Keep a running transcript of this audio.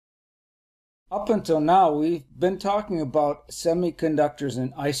Up until now, we've been talking about semiconductors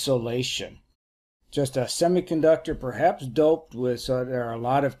in isolation. Just a semiconductor, perhaps doped with, so there are a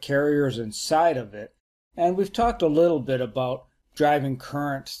lot of carriers inside of it. And we've talked a little bit about driving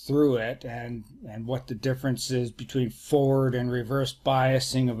current through it and what the difference is between forward and reverse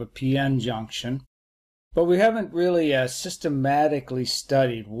biasing of a PN junction. But we haven't really systematically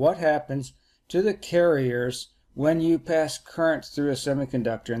studied what happens to the carriers when you pass current through a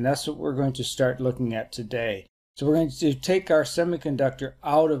semiconductor, and that's what we're going to start looking at today. So we're going to take our semiconductor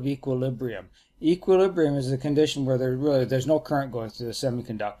out of equilibrium. Equilibrium is a condition where there's no current going through the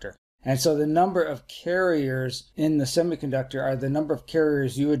semiconductor. And so the number of carriers in the semiconductor are the number of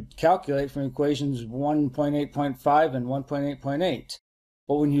carriers you would calculate from equations 1.8.5 and 1.8.8.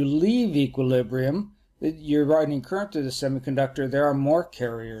 But when you leave equilibrium, you're running current through the semiconductor, there are more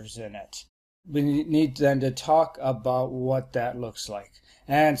carriers in it. We need then to talk about what that looks like.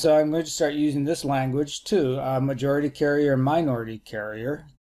 And so I'm going to start using this language too, majority carrier and minority carrier.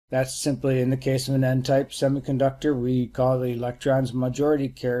 That's simply in the case of an N-type semiconductor, we call the electrons majority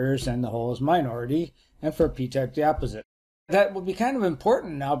carriers and the holes minority, and for P-type the opposite. That will be kind of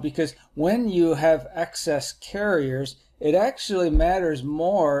important now because when you have excess carriers, it actually matters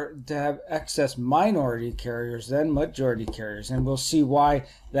more to have excess minority carriers than majority carriers, and we'll see why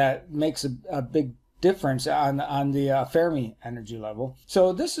that makes a big difference on the Fermi energy level.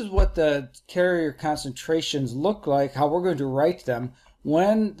 So this is what the carrier concentrations look like, how we're going to write them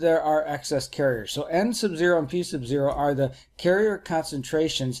when there are excess carriers. So N sub 0 and P sub 0 are the carrier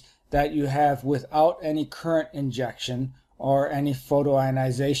concentrations that you have without any current injection or any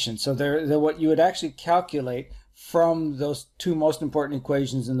photoionization. So they're what you would actually calculate from those two most important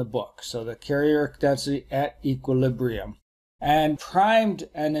equations in the book. So the carrier density at equilibrium. And primed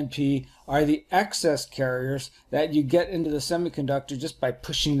N and P are the excess carriers that you get into the semiconductor just by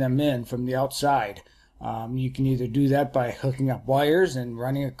pushing them in from the outside. You can either do that by hooking up wires and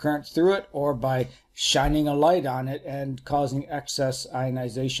running a current through it, or by shining a light on it and causing excess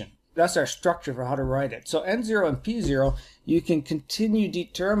ionization. That's our structure for how to write it. So N0 and P0, you can continue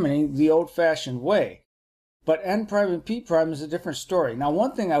determining the old-fashioned way. But N prime and P prime is a different story. Now,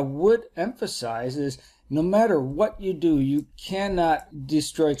 one thing I would emphasize is no matter what you do, you cannot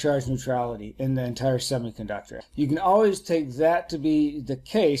destroy charge neutrality in the entire semiconductor. You can always take that to be the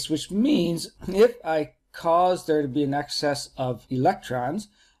case, which means if I cause there to be an excess of electrons,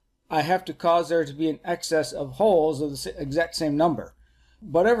 I have to cause there to be an excess of holes of the exact same number.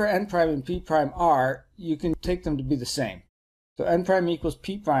 Whatever N prime and P prime are, you can take them to be the same. So N prime equals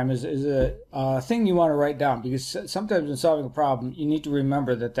P prime is a thing you want to write down, because sometimes in solving a problem, you need to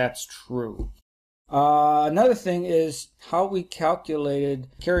remember that that's true. Another thing is how we calculated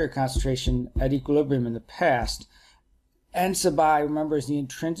carrier concentration at equilibrium in the past. N sub I, remember, is the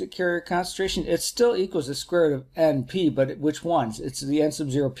intrinsic carrier concentration. It still equals the square root of NP, but which ones? It's the N sub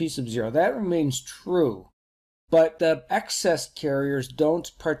 0, P sub 0. That remains true. But the excess carriers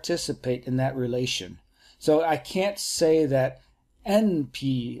don't participate in that relation. So I can't say that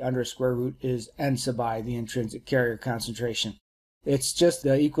NP under square root is N sub I, the intrinsic carrier concentration. It's just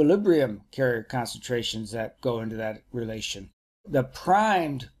the equilibrium carrier concentrations that go into that relation. The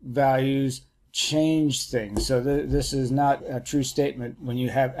primed values change things. So this is not a true statement when you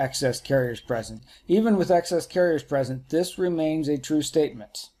have excess carriers present. Even with excess carriers present, this remains a true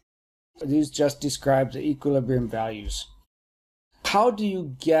statement. These just describe the equilibrium values. How do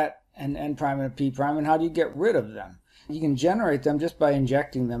you get an N prime and a P prime, and how do you get rid of them? You can generate them just by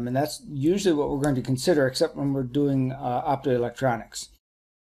injecting them, and that's usually what we're going to consider, except when we're doing optoelectronics.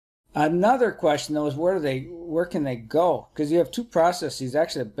 Another question, though, is where can they go? Because you have two processes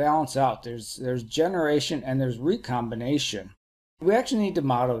actually that balance out. There's generation and there's recombination. We actually need to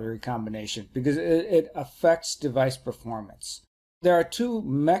model the recombination because it affects device performance. There are two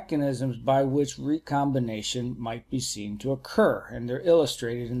mechanisms by which recombination might be seen to occur, and they're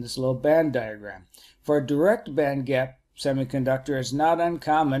illustrated in this little band diagram. For a direct band gap semiconductor, it's not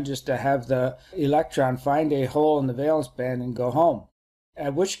uncommon just to have the electron find a hole in the valence band and go home,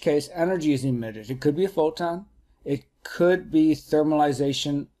 at which case energy is emitted. It could be a photon, it could be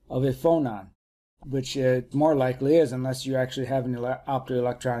thermalization of a phonon, which it more likely is unless you actually have an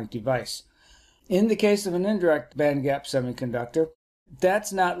optoelectronic device. In the case of an indirect bandgap semiconductor,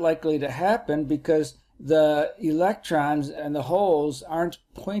 that's not likely to happen because the electrons and the holes aren't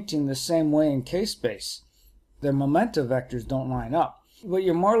pointing the same way in k-space. Their momentum vectors don't line up. What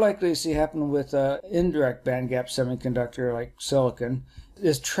you're more likely to see happen with an indirect bandgap semiconductor like silicon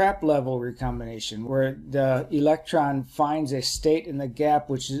is trap level recombination, where the electron finds a state in the gap,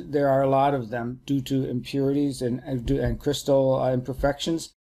 which there are a lot of them due to impurities and crystal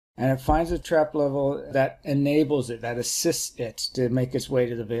imperfections. And it finds a trap level that enables it, that assists it to make its way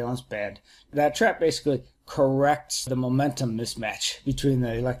to the valence band. That trap basically corrects the momentum mismatch between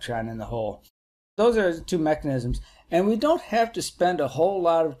the electron and the hole. Those are the two mechanisms. And we don't have to spend a whole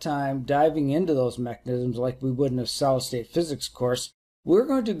lot of time diving into those mechanisms like we would in a solid-state physics course. We're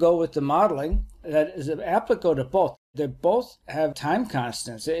going to go with the modeling that is applicable to both. They both have time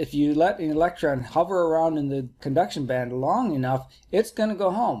constants. If you let an electron hover around in the conduction band long enough, it's going to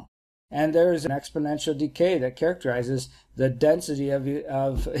go home. And there's an exponential decay that characterizes the density of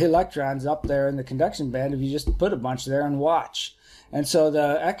electrons up there in the conduction band if you just put a bunch there and watch. And so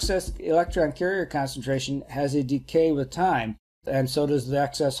the excess electron carrier concentration has a decay with time, and so does the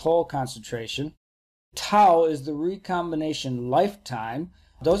excess hole concentration. Tau is the recombination lifetime.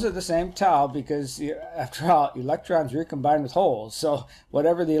 Those are the same tau because, after all, electrons recombine with holes. So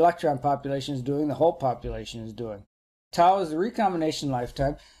whatever the electron population is doing, the hole population is doing. Tau is the recombination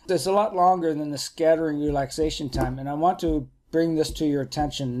lifetime. It's a lot longer than the scattering relaxation time, and I want to bring this to your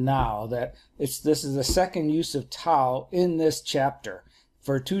attention now that this is the second use of tau in this chapter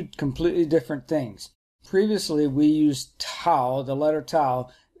for two completely different things. Previously, we used tau, the letter tau,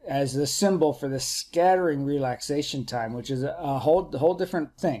 as the symbol for the scattering relaxation time, which is a whole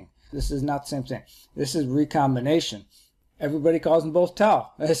different thing. This is not the same thing. This is recombination. Everybody calls them both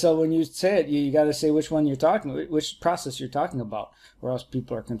tau. So when you say it, you got to say which process you're talking about, or else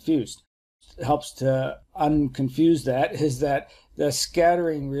people are confused. It helps to unconfuse that is that the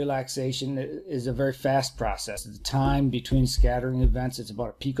scattering relaxation is a very fast process. The time between scattering events, it's about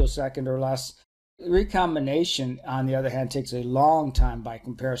a picosecond or less. Recombination, on the other hand, takes a long time by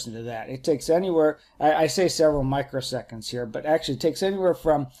comparison to that. It takes anywhere, I say several microseconds here, but actually it takes anywhere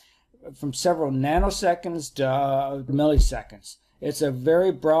from several nanoseconds to milliseconds. It's a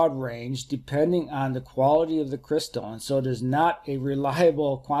very broad range depending on the quality of the crystal, and so it is not a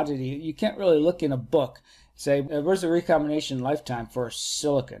reliable quantity. You can't really look in a book, say, where's the recombination lifetime for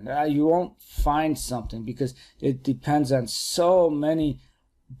silicon? You won't find something because it depends on so many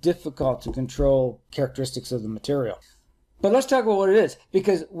difficult to control characteristics of the material. But let's talk about what it is,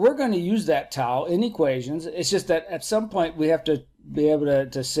 because we're going to use that tau in equations. It's just that at some point we have to be able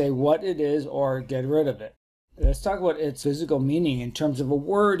to say what it is or get rid of it. Let's talk about its physical meaning in terms of a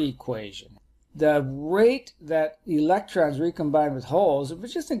word equation. The rate that electrons recombine with holes, if we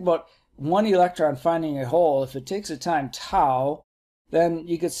just think about one electron finding a hole, if it takes a time tau, then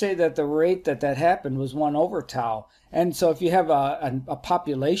you could say that the rate that happened was 1 over tau. And so if you have a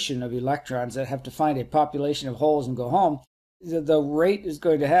population of electrons that have to find a population of holes and go home, the rate is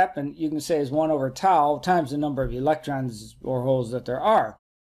going to happen, you can say, is 1 over tau times the number of electrons or holes that there are.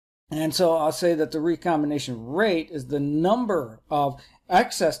 And so I'll say that the recombination rate is the number of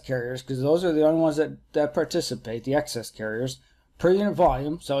excess carriers, because those are the only ones that participate, the excess carriers, per unit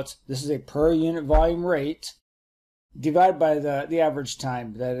volume. So this is a per unit volume rate, divided by the average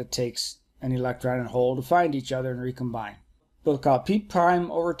time that it takes an electron and hole to find each other and recombine. We'll call it P prime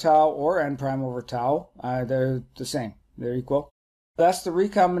over tau or N prime over tau. They're the same. They're equal. That's the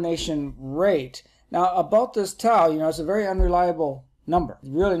recombination rate. Now, about this tau, it's a very unreliable number.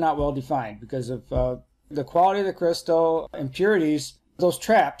 It's really not well defined because of the quality of the crystal, impurities. Those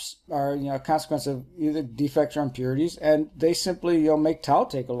traps are a consequence of either defects or impurities, and they simply make tau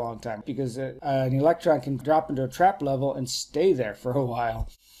take a long time because an electron can drop into a trap level and stay there for a while.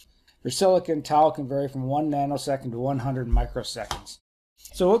 For silicon, tau can vary from 1 nanosecond to 100 microseconds.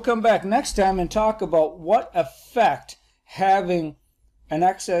 So we'll come back next time and talk about what effect having an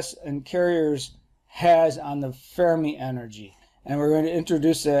excess in carriers has on the Fermi energy. And we're going to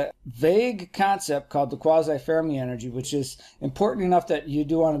introduce a vague concept called the quasi-Fermi energy, which is important enough that you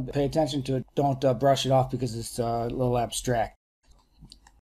do want to pay attention to it. Don't brush it off because it's a little abstract.